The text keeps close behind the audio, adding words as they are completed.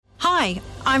Hi,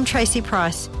 I'm Tracy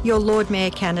Price, your Lord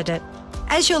Mayor candidate.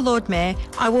 As your Lord Mayor,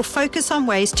 I will focus on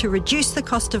ways to reduce the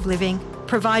cost of living,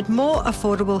 provide more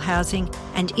affordable housing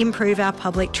and improve our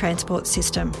public transport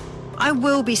system. I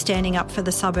will be standing up for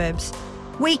the suburbs.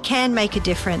 We can make a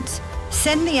difference.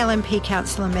 Send the LNP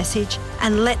council a message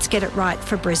and let's get it right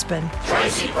for Brisbane.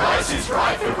 Tracy Price is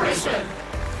right for Brisbane.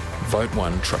 Vote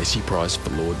 1 Tracy Price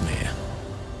for Lord Mayor.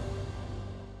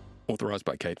 Authorised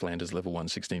by Kate Flanders, Level 1,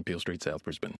 16 Peel Street, South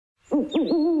Brisbane.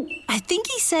 I think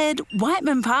he said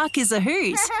Whiteman Park is a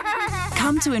hoot.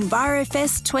 Come to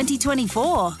EnviroFest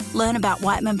 2024. Learn about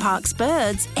Whiteman Park's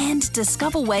birds and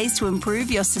discover ways to improve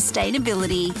your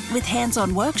sustainability with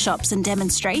hands-on workshops and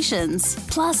demonstrations.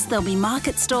 Plus, there'll be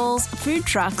market stalls, food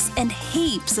trucks and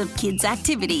heaps of kids'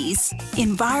 activities.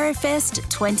 EnviroFest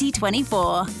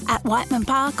 2024 at Whiteman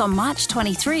Park on March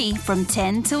 23 from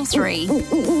 10 till 3.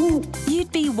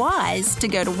 You'd be wise to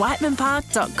go to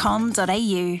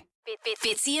whitemanpark.com.au.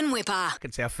 Fitzy and Whipper.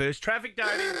 It's our first traffic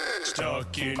dating.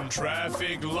 Stuck in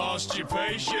traffic, lost your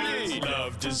patience.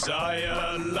 Love,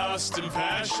 desire, lust and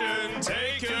passion.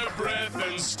 Take a breath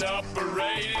and stop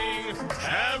berating.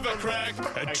 Have a crack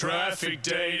at traffic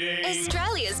dating.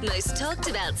 Australia's most talked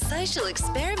about social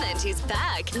experiment is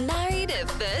back. Married at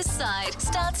First Sight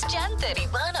starts Jan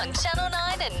 31 on Channel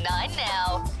 9 and 9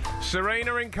 Now.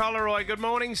 Serena in Collaroy. Good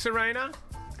morning, Serena.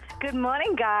 Good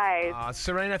morning, guys.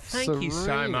 Serena, thank you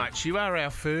so much. You are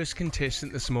our first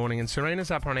contestant this morning, and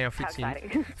Serena's up on our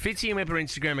Fitzy and Whipper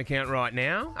Instagram account right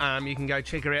now. You can go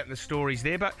check her out in the stories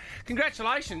there. But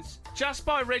congratulations, just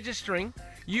by registering,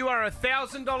 you are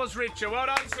 $1,000 richer. Well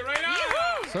done, Serena.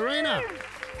 Yoo-hoo! Serena.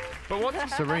 But what?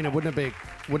 Serena, wouldn't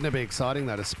it be exciting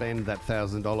though to spend that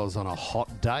 $1,000 on a hot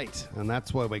date? And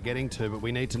that's where we're getting to. But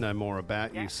we need to know more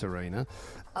about you, Serena.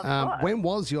 When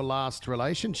was your last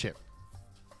relationship?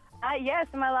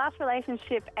 So my last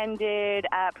relationship ended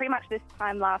pretty much this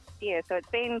time last year. So it's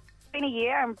been a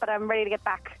year, but I'm ready to get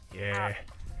back. Yeah.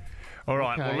 All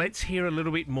right, well, let's hear a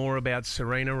little bit more about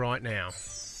Serena right now.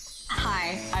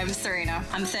 Hi, I'm Serena.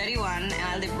 I'm 31 and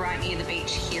I live right near the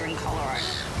beach here in Collaroy.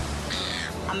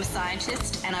 I'm a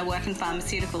scientist and I work in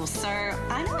pharmaceuticals, so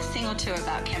I know a thing or two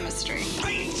about chemistry.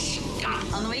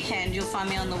 On the weekend, you'll find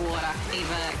me on the water,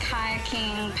 either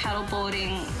kayaking,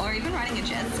 paddleboarding, or even riding a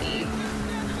jet ski.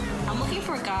 I'm looking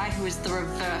for a guy who is the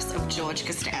reverse of George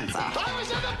Costanza. I was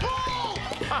in the pool!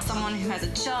 Someone who has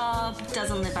a job,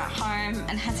 doesn't live at home,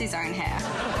 and has his own hair.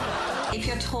 If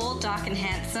you're tall, dark, and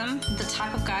handsome, the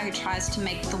type of guy who tries to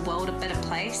make the world a better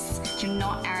place, you're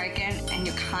not arrogant, and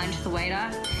you're kind to the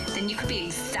waiter, then you could be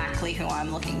exactly who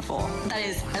I'm looking for. That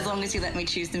is, as long as you let me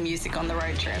choose the music on the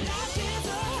road trip.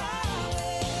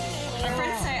 My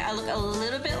friends say I look a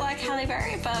little bit like Halle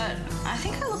Berry, but I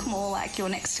think I look more like your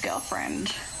next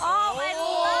girlfriend. Oh, I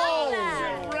love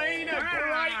that. Serena,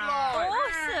 great line.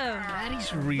 Awesome. That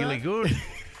is really good.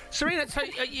 Serena, so,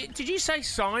 did you say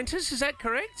scientist? Is that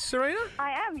correct, Serena?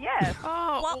 I am, yes.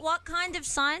 Oh, What kind of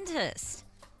scientist?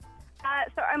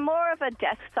 So I'm more of a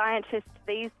desk scientist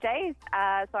these days.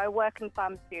 So I work in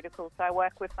pharmaceuticals. So I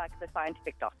work with the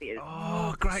scientific dossiers.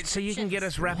 Oh, great. So you can get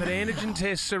us rapid antigen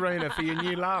tests, Serena, for your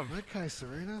new love. Okay,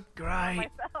 Serena. Great.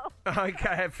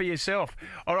 Okay, for yourself.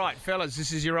 All right, fellas,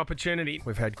 this is your opportunity.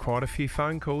 We've had quite a few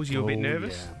phone calls. You a bit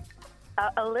nervous? Yeah.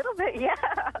 A little bit, yeah.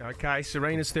 Okay,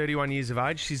 Serena's 31 years of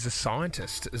age. She's a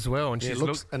scientist as well. And Yeah,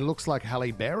 she's looks like Halle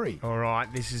Berry. All right,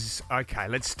 this is... Okay,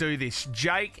 let's do this.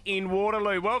 Jake in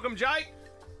Waterloo. Welcome, Jake.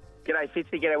 G'day,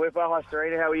 Fitzy. G'day, Whipper. Hi,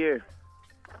 Serena. How are you?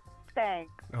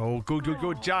 Thanks. Oh, good.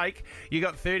 Jake, you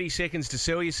got 30 seconds to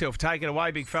sell yourself. Take it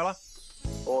away, big fella.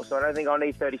 Also, I don't think I'll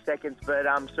need 30 seconds, but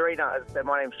Serena, as I said,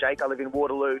 my name's Jake. I live in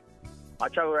Waterloo. I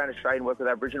travel around Australia and work with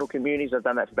Aboriginal communities. I've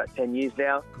done that for about 10 years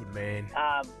now. Good man.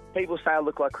 People say I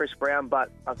look like Chris Brown,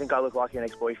 but I think I look like an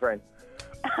ex-boyfriend.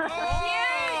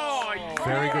 Oh,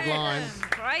 Very good line.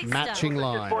 Great Matching stuff.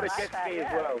 line. Bought a jet ski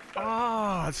as well.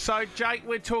 Oh, so, Jake,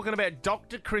 we're talking about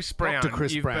Dr. Chris Brown. Dr.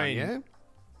 Chris You've Brown, been. yeah?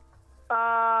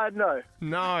 No.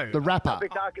 No. The rapper. A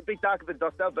bit darker than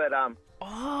Doctor, but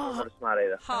not as smart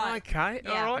either. Hi. Okay.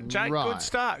 Yeah. All right, Jake, Right.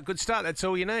 good start. That's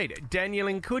all you need. Daniel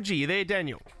in Coogee. You there,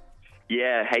 Daniel?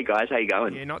 Yeah, hey guys, how you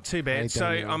going? Yeah, not too bad. Hey,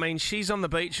 So, Daniel. I mean, she's on the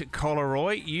beach at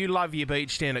Collaroy. You love your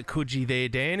beach down at Coogee there,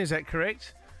 Dan. Is that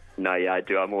correct? No, yeah, I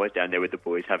do. I'm always down there with the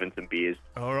boys having some beers.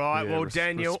 All right. Yeah, Well,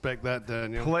 Daniel, Respect that,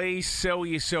 Daniel. please sell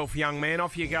yourself, young man.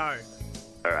 Off you go.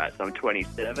 All right, so I'm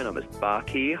 27. I'm a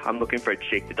Sparky. I'm looking for a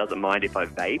chick that doesn't mind if I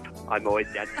vape. I'm always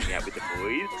down to hang out with the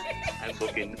boys and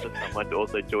looking for someone to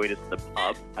also join us at the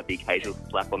pub at the occasional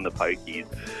slap on the pokies.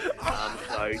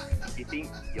 So you think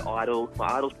my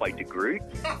idol's by De Groot.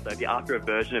 So if you're after a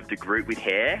version of De Groot with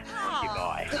hair, you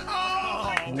buy.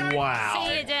 Oh, Wow.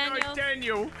 See you, Daniel.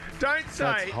 Daniel, don't say...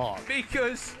 That's hot.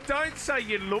 Because don't say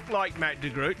you look like Matt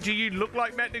DeGroot. Do you look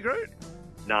like Matt DeGroot?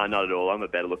 No, not at all. I'm a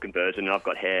better looking version and I've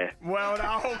got hair. Well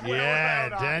done. Yeah,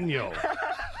 well done. Daniel.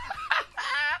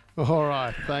 All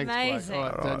right, thanks, Blake. Amazing. All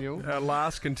right, Daniel. Our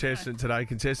last contestant today,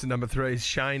 contestant number 3, is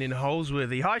Shane in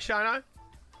Holsworthy. Hi, Shano.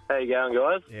 How you going,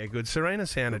 guys? Yeah, good. Serena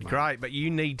sounded great, but you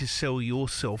need to sell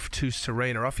yourself to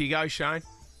Serena. Off you go, Shane.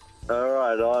 All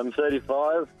right, I'm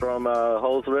 35 from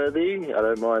Holsworthy. I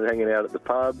don't mind hanging out at the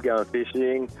pub, going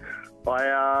fishing.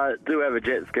 I do have a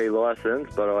jet ski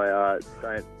licence, but I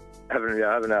haven't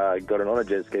gotten on a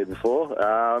jet ski before.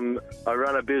 I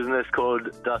run a business called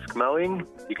Dusk Mowing.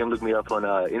 You can look me up on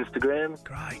Instagram.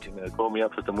 Great. You can call me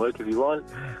up for some work if you want.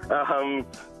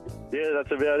 Yeah,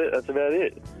 that's about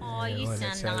it. Oh, you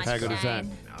sound nice, How good is that?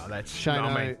 Shane. Oh, that's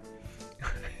Shane,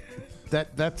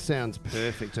 that sounds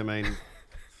perfect. I mean,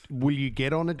 will you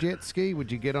get on a jet ski?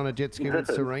 Would you get on a jet ski with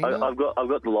Serena? I've got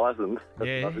the licence. That's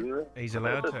Yeah, enough, isn't it? he's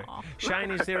allowed to.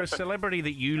 Shane, is there a celebrity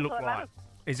that you look like?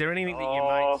 Is there anything that you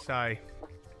might say?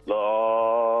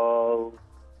 Oh,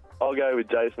 I'll go with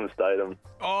Jason Statham.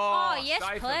 Oh, yes,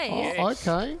 Statham. please. Oh,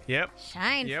 okay. Yep.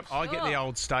 Shane. Yep, I get the sure.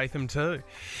 old Statham too.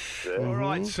 Yeah. All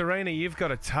right, Serena, you've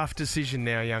got a tough decision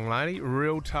now, young lady.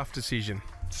 Real tough decision.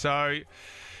 So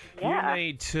Yeah. you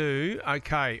need to.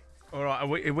 Okay. All right.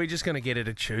 Are we just going to get her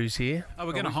to choose here? Oh,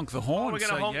 we're going to honk the horn. we're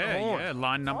gonna honk the horn. Yeah,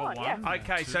 line number one. yeah.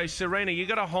 Okay, so Serena, you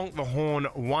got to honk the horn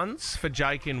once for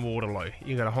Jake in Waterloo.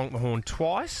 You got to honk the horn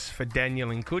twice for Daniel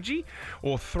in Coogee,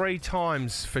 or 3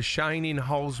 times for Shane in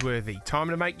Holsworthy. Time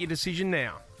to make your decision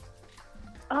now.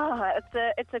 Oh,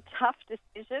 it's a tough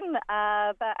decision, but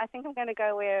I think I'm going to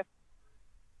go with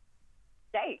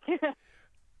Jake.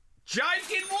 Jake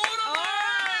in Waterloo!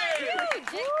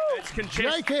 That's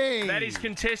Jakey! That is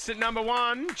contestant number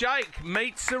 1. Jake,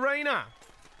 meet Serena.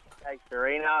 Hey,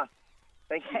 Serena.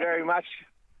 Thank you very much.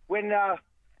 When, how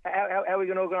are we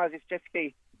going to organise this jet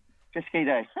ski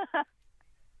day?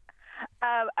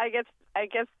 I guess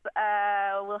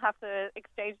we'll have to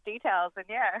exchange details, and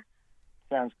yeah,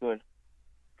 Sounds good.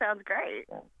 sounds great.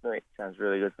 Sounds great. Sounds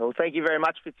really good. Well, thank you very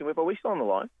much, Fitzy Whip. Are we still on the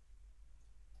line?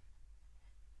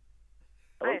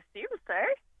 Hello? I assume so.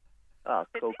 Oh,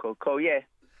 cool. Yeah.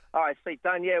 All right, sweet,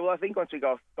 done. Yeah, well, I think once we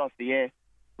go off the air,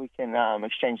 we can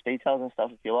exchange details and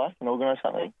stuff if you like and organise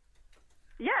something.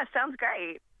 Yeah, sounds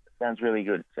great. Sounds really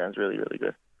good. Sounds really, really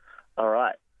good. All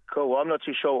right, cool. Well, I'm not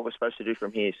too sure what we're supposed to do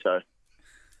from here, so...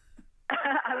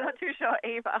 I'm not too sure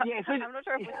either. Yeah, I'm not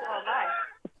sure if we're still on live.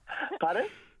 Pardon?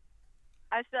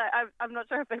 I'm not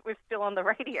sure if we're still on the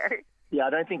radio. Yeah, I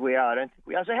don't think we are.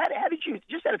 So how did you,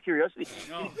 just out of curiosity,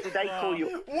 did they call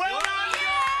you... Well done!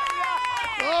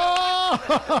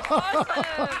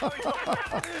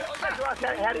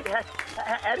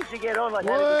 How did you get on? Like,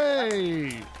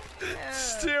 Way!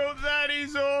 Still, that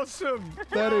is awesome.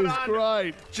 That Well is done.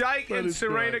 great. Jake That and is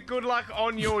Serena, great. good luck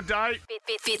on your date.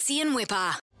 Fitzy and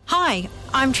Whipper. Hi,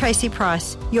 I'm Tracy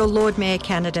Price, your Lord Mayor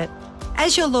candidate.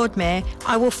 As your Lord Mayor,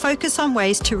 I will focus on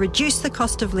ways to reduce the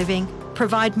cost of living,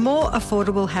 provide more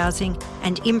affordable housing,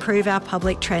 and improve our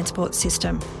public transport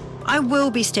system. I will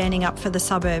be standing up for the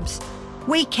suburbs.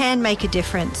 We can make a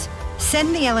difference.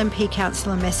 Send the LNP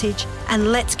council a message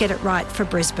and let's get it right for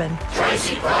Brisbane.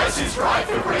 Tracy Price is right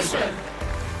for Brisbane.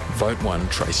 Vote 1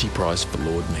 Tracy Price for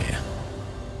Lord Mayor.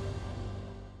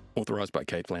 Authorised by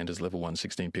Kate Flanders, Level 1,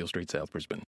 16 Peel Street, South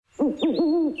Brisbane.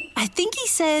 I think he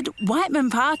said Whiteman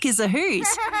Park is a hoot.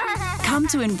 Come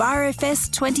to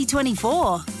EnviroFest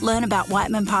 2024. Learn about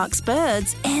Whiteman Park's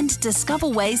birds and discover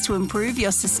ways to improve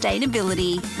your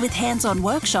sustainability with hands-on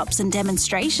workshops and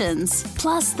demonstrations.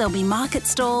 Plus, there'll be market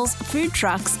stalls, food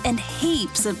trucks and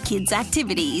heaps of kids'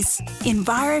 activities.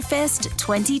 EnviroFest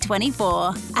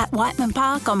 2024 at Whiteman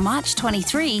Park on March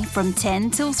 23 from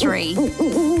 10 till 3.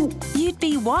 You'd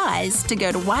be wise to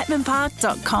go to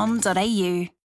whitemanpark.com.au.